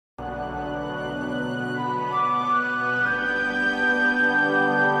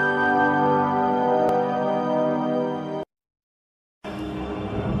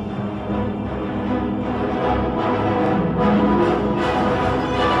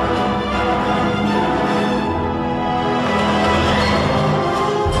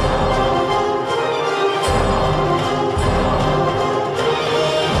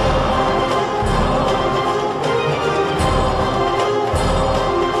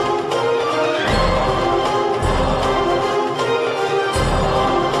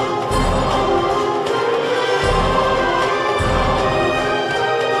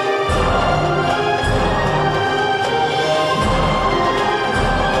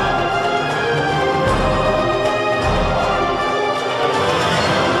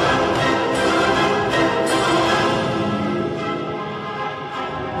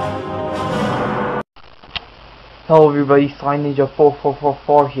Hello everybody, Slime Ninja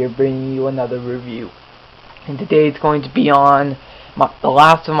 4444 here, bringing you another review. And today it's going to be on the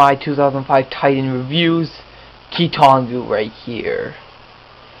last of my 2005 Titan reviews, Keetongu right here.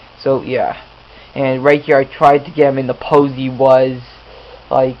 So yeah, and right here I tried to get him in the pose he was,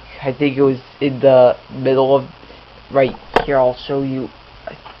 like, I think it was in the middle of, right here, I'll show you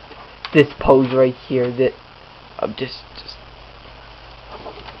this pose right here, that I'm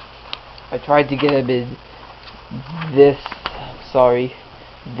I tried to get him in this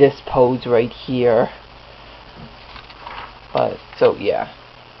pose right here, but so yeah.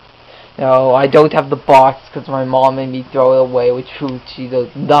 Now I don't have the box because my mom made me throw it away, which she knows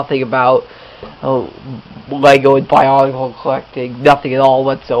nothing about Lego and Bionicle collecting, nothing at all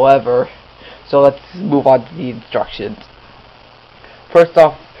whatsoever. So let's move on to the instructions. First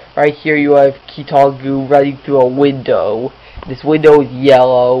off, right here you have Keetongu running through a window. This window is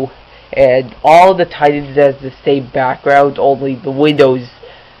yellow, and all the Titans has the same background, only the windows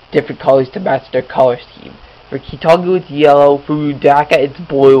different colors to match their color scheme. For Keetongu it's yellow, for Rudaka it's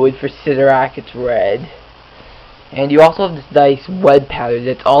blue, and for Sidorak it's red. And you also have this nice web pattern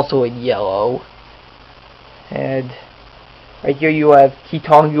that's also in yellow. And right here you have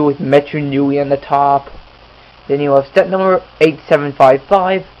Keetongu with Metro Nui on the top. Then you have step number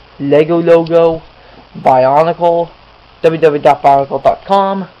 8755, Lego logo, Bionicle,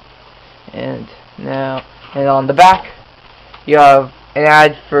 www.bionicle.com. And on the back you have an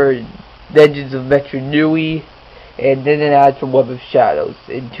ad for Legends of Metro Nui, and then an ad for Web of Shadows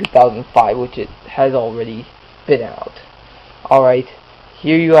in 2005, which it has already been out. Alright,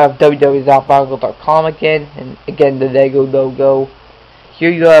 here you have www.bionicle.com again, and again the Lego logo.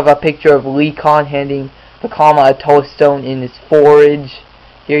 Here you have a picture of Leekon handing Vakama a toastone in his forage.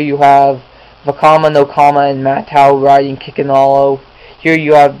 Here you have Vakama, Nokama, and Matau riding Kikanalo. Here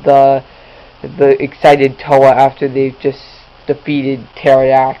you have the excited Toa after they've just defeated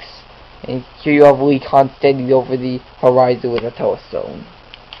Pterodax. And here you have Leekon standing over the horizon with a Toa stone.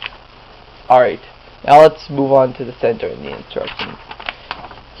 Alright, now let's move on to the center in the instructions.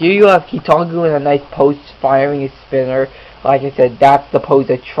 Here you have Keetongu in a nice pose firing his spinner. Like I said, that's the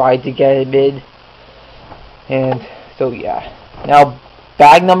pose I tried to get him in. And so yeah. Now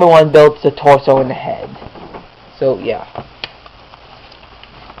bag number 1 builds the torso and the head. So yeah.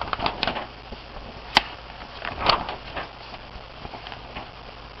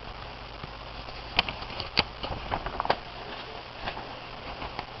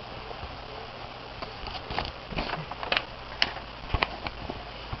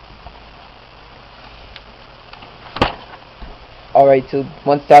 Alright, so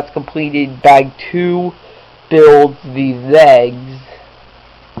once that's completed, bag 2 builds the legs.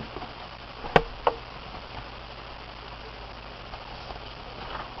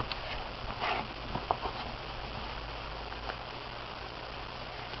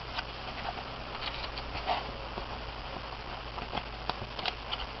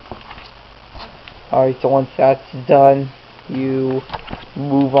 Alright, so once that's done, you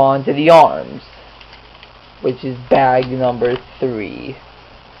move on to the arms, which is bag number 3.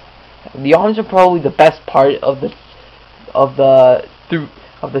 The arms are probably the best part of the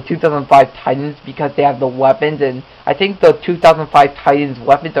 2005 Titans because they have the weapons, and I think the 2005 Titans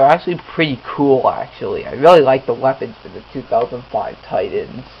weapons are actually pretty cool. Actually, I really like the weapons for the 2005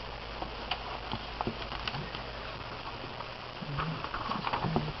 Titans.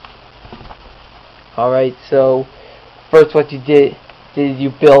 Alright, so first what you did is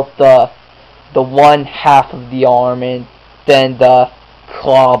you built the one half of the arm, and then the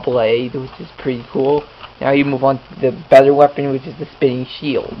claw blade, which is pretty cool. Now you move on to the better weapon, which is the spinning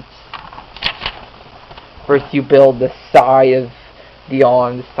shields. First you build the side of the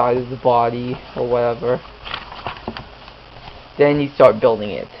arm, the side of the body, or whatever. Then you start building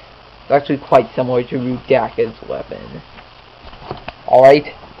it. It's actually quite similar to Rudaka's weapon.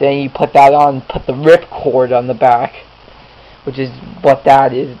 Alright, then you put that on, put the ripcord on the back, which is what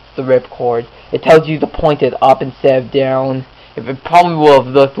that is. It's the ripcord. It tells you to point it up instead of down. It probably would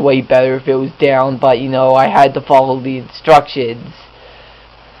have looked way better if it was down, but you know, I had to follow the instructions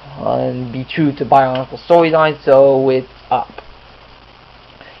and be true to Bionicle storyline, so it's up.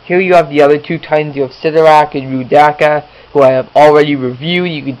 Here you have the other 2 Titans. You have Sidorak and Rudaka, who I have already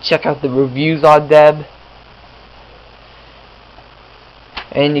reviewed. You can check out the reviews on them.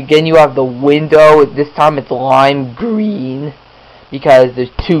 And again you have the window. This time it's lime green because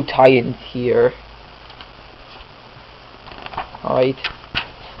there's 2 Titans here. Alright,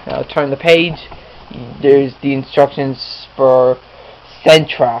 now turn the page. There's the instructions for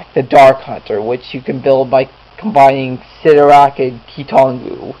Centrak, the Dark Hunter, which you can build by combining Sidorak and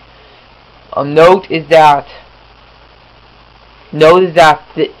Keetongu. A note is that notice that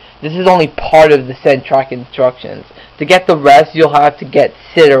this is only part of the Centrack instructions. To get the rest, you'll have to get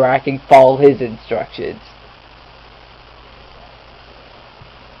Sidorak and follow his instructions.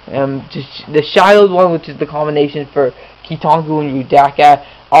 The Shadowed one, which is the combination for Keetongu and Rudaka,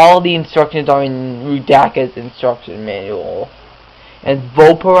 all the instructions are in Rudaka's instruction manual. And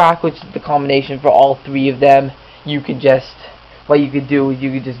Voparak, which is the combination for all three of them, what you could do is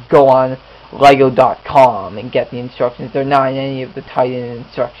you could just go on Lego.com and get the instructions. They're not in any of the Titan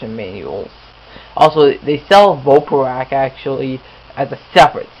instruction manuals. Also, they sell Voparak actually as a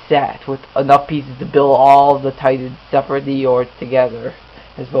separate set with enough pieces to build all of the Titans separately or together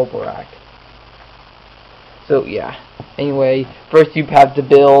as Voparak. So yeah. Anyway, first you have to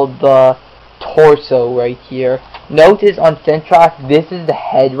build the torso right here. Notice on Centrack, this is the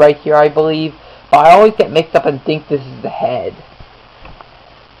head right here, I believe. But I always get mixed up and think this is the head,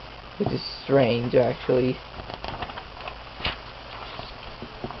 which is strange, actually.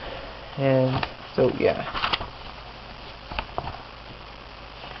 And so, yeah.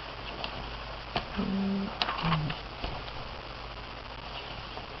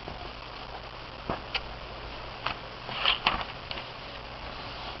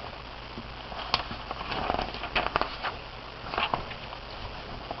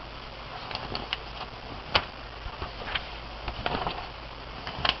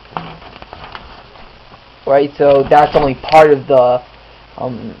 Right, so that's only part of the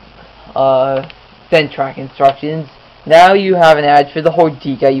Centrack instructions. Now you have an ad for the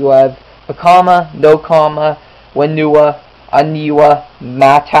Hordika. You have a comma, no comma, Wenua, Aniwa,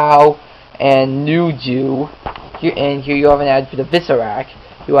 Matau, and Nuju. And here you have an ad for the Visarak.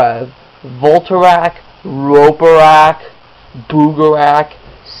 You have Voltarak, Roparak, Boogarak,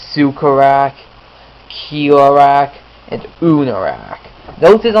 Sukarak, Kilarak, and Unarak.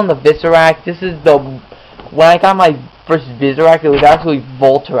 Notice on the Visarak, this is when I got my first Visarak, it was actually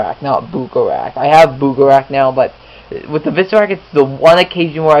Voltarak, not Boogarak. I have Boogarak now, but with the Visarak, it's the one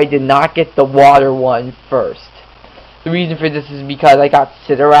occasion where I did not get the water one first. The reason for this is because I got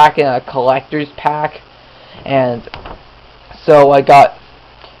Sidorak in a collector's pack, and so I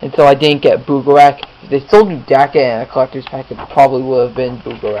didn't get Boogarak. If they sold Rudaka in a collector's pack, it probably would have been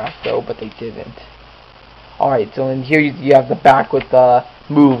Boogarak though, but they didn't. Alright, so in here you have the back with the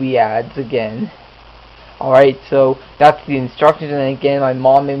movie ads again. Alright, so that's the instructions, and again, my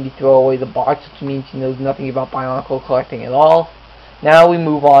mom made me throw away the box, which means she knows nothing about Bionicle collecting at all. Now we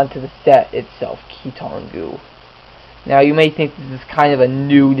move on to the set itself, Keetongu. Now you may think this is kind of a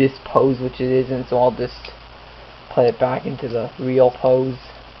nudist pose, which it isn't, so I'll just put it back into the real pose.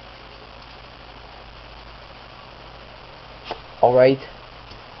 Alright,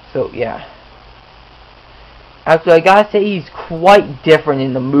 so yeah. Actually, I gotta say he's quite different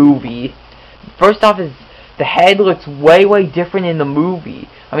in the movie. First off, the head looks way different in the movie.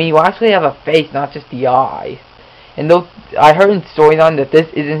 I mean, you actually have a face, not just the eye. And though I heard in storyline that this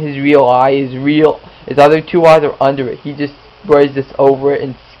isn't his real eye, his other two eyes are under it. He just wears this over it,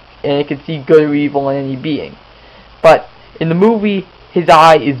 and it can see good or evil in any being. But in the movie, his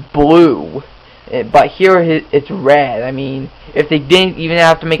eye is blue, but here it's red. I mean, if they didn't even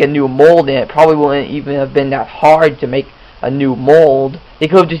have to make a new mold in it, probably wouldn't even have been that hard to make a new mold. They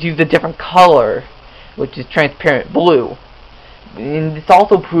could have just used a different color, which is transparent blue. And this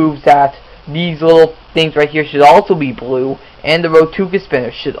also proves that these little things right here should also be blue, and the Rotuka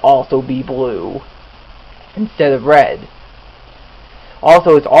spinner should also be blue instead of red.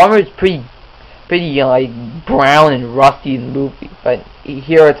 Also, his armor is pretty like brown and rusty in the movie, but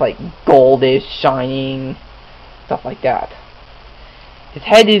here it's like goldish, shining, stuff like that. His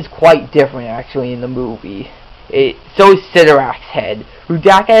head is quite different actually in the movie. So is Sidorak's head.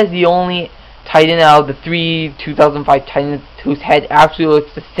 Rudaka is the only Titan out of the three 2005 Titans whose head actually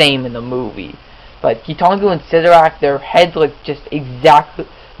looks the same in the movie. But Keetongu and Sidorak, their heads look just exactly,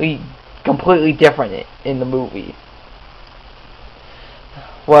 completely different in the movie.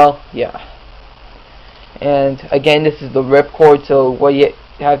 Well, yeah. And again, this is the ripcord, so what you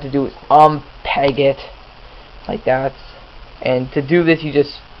have to do is peg it like that. And to do this, you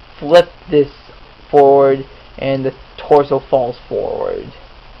just flip this forward, and the torso falls forward.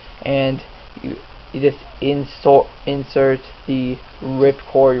 And you just insert the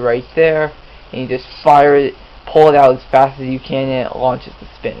ripcord right there, and you just fire it, pull it out as fast as you can, and it launches the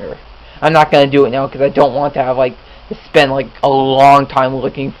spinner. I'm not gonna do it now because I don't want to have to spend a long time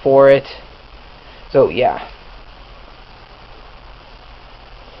looking for it. So yeah,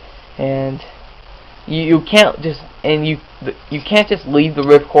 and you can't just you can't just leave the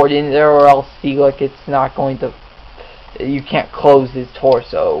ripcord in there, or else it's not going to. You can't close his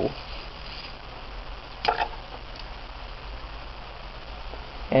torso.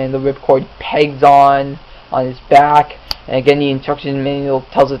 and the ripcord pegs on his back. And again, the instruction manual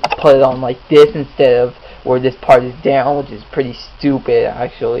tells us to put it on like this instead of where this part is down, which is pretty stupid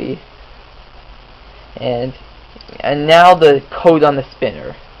actually. And now the code on the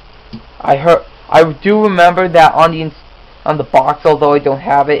spinner. I do remember that on the box, although I don't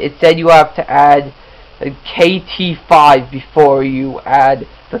have it, it said you have to add a KT5 before you add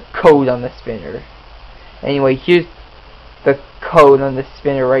the code on the spinner. Anyway, here's the code on the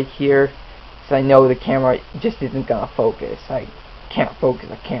spinner right here. So I know the camera just isn't gonna focus. I can't focus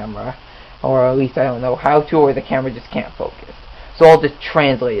a camera, or at least I don't know how to, or the camera just can't focus. So I'll just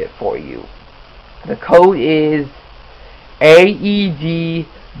translate it for you. The code is AEDBTR.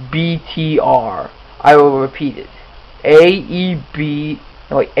 I will repeat it. AEDBTR.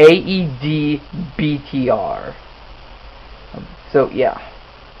 So yeah.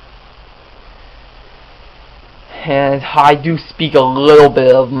 And I do speak a little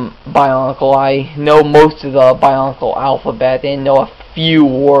bit of Bionicle. I know most of the Bionicle alphabet and know a few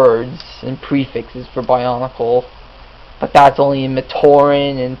words and prefixes for Bionicle. But that's only in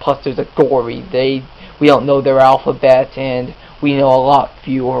Matoran, and plus there's a Gory. We don't know their alphabet, and we know a lot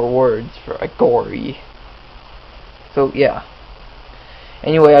fewer words for a Gory. So yeah.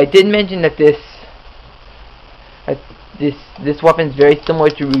 Anyway, I did mention that this weapon is very similar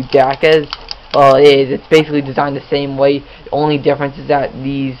to Rudaka's. Well, it is. It's basically designed the same way. The only difference is that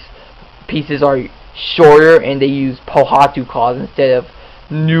these pieces are shorter and they use Pohatu claws instead of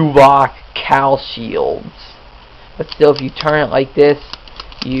Nuvok Cal shields. But still, if you turn it like this,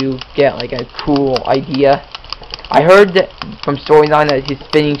 you get like a cool idea. I heard that from Storyline that his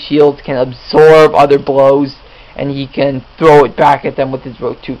spinning shields can absorb other blows, and he can throw it back at them with his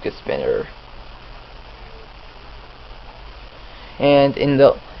Rotuka spinner.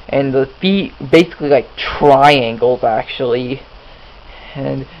 And the feet basically like triangles actually,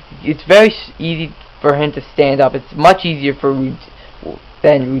 and it's very easy for him to stand up. It's much easier than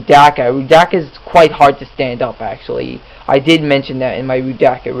Rudaka. Rudaka is quite hard to stand up actually. I did mention that in my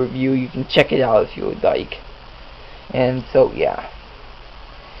Rudaka review. You can check it out if you would like. And so yeah.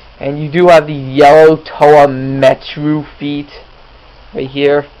 And you do have the yellow Toa Metru feet right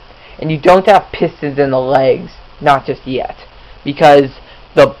here. And you don't have pistons in the legs, not just yet, because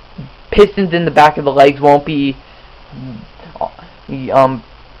the pistons in the back of the legs won't be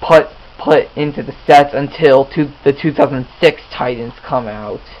put into the sets until the 2006 Titans come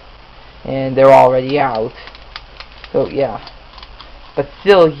out, and they're already out. So yeah, but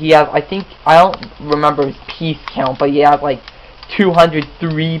still he has, I don't remember his piece count, but he has like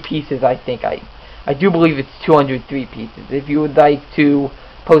 203 pieces. I do believe it's 203 pieces. If you would like to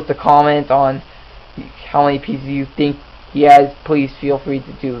post a comment on how many pieces you think he has, please feel free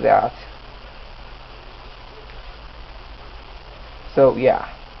to do that. So yeah.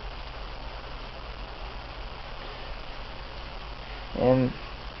 And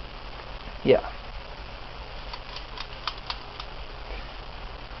yeah.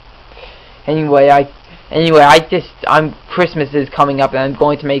 Christmas is coming up, and I'm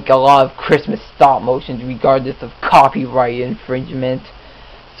going to make a lot of Christmas stop motions regardless of copyright infringement.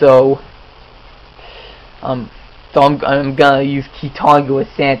 So I'm gonna use Keetongu as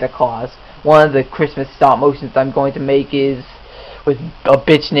Santa Claus. One of the Christmas stop motions I'm going to make is with a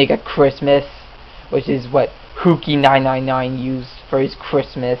bitch nigga Christmas, which is what Hookie999 used for his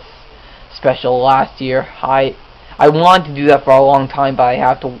Christmas special last year. I wanted to do that for a long time, but I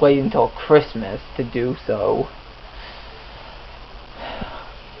have to wait until Christmas to do so.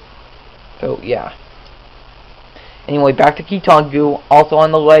 So yeah. Anyway, back to Keetongu. Also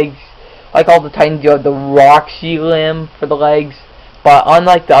on the legs, like all the Titans, you have the Roxy limb for the legs, but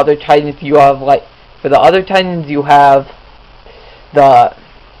unlike the other Titans, you have the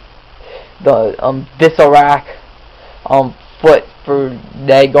Viscerac foot for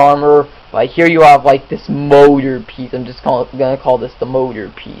leg armor. Like here you have like this motor piece. I'm just gonna call this the motor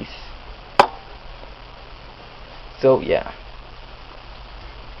piece. So yeah.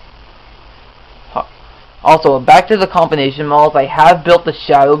 Also, back to the combination models. I have built the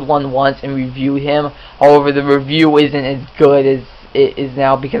shadowed one once and reviewed him. However, the review isn't as good as it is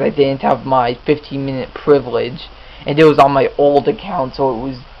now because I didn't have my 15-minute privilege, and it was on my old account, so it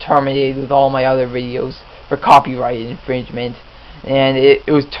was terminated with all my other videos for copyright infringement. And it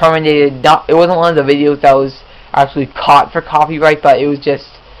was terminated. It wasn't one of the videos that was actually caught for copyright, but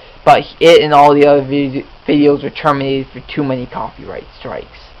it and all the other videos were terminated for too many copyright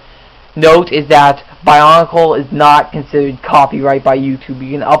strikes. Note is that Bionicle is not considered copyright by YouTube.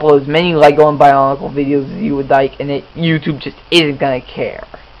 You can upload as many Lego and Bionicle videos as you would like, and YouTube just isn't gonna care.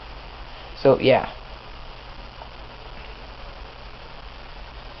 So yeah.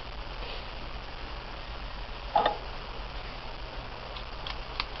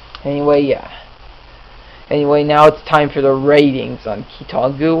 Anyway, yeah. Anyway, now it's time for the ratings on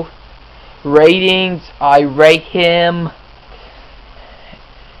Keetongu. Ratings, I rate him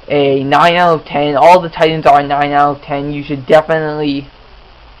a 9 out of 10. All the Titans are 9 out of 10. You should definitely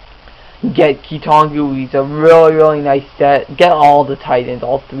get Keetongu. He's a really nice set. Get all the Titans,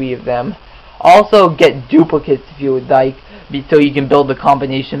 all 3 of them. Also get duplicates if you would like, so you can build the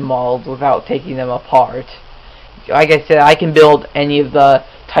combination models without taking them apart. Like I said, I can build any of the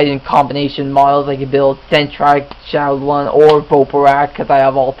Titan combination models. I can build Sentrak, Shadowed One, or Voporak because I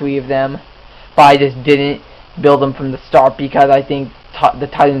have all 3 of them. But I just didn't build them from the start because I think the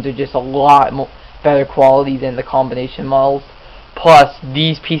Titans are just a lot better quality than the combination models. Plus,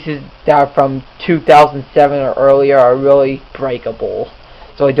 these pieces that are from 2007 or earlier are really breakable,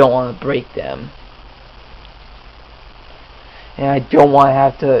 so I don't want to break them. And I don't want to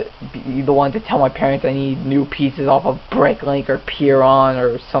have to be the one to tell my parents I need new pieces off of Bricklink or Piron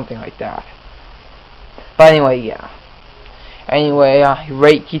or something like that. But anyway, yeah. Anyway,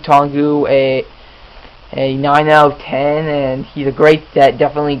 rate Keetongu a 9 out of 10, and he's a great set.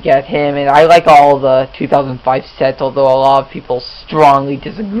 Definitely get him. And I like all the 2005 sets, although a lot of people strongly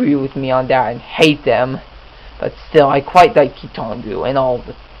disagree with me on that and hate them. But still, I quite like Keetongu and all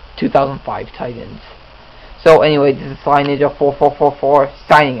the 2005 Titans. So anyway, this is Sly Ninja 4444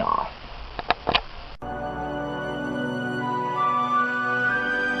 signing off.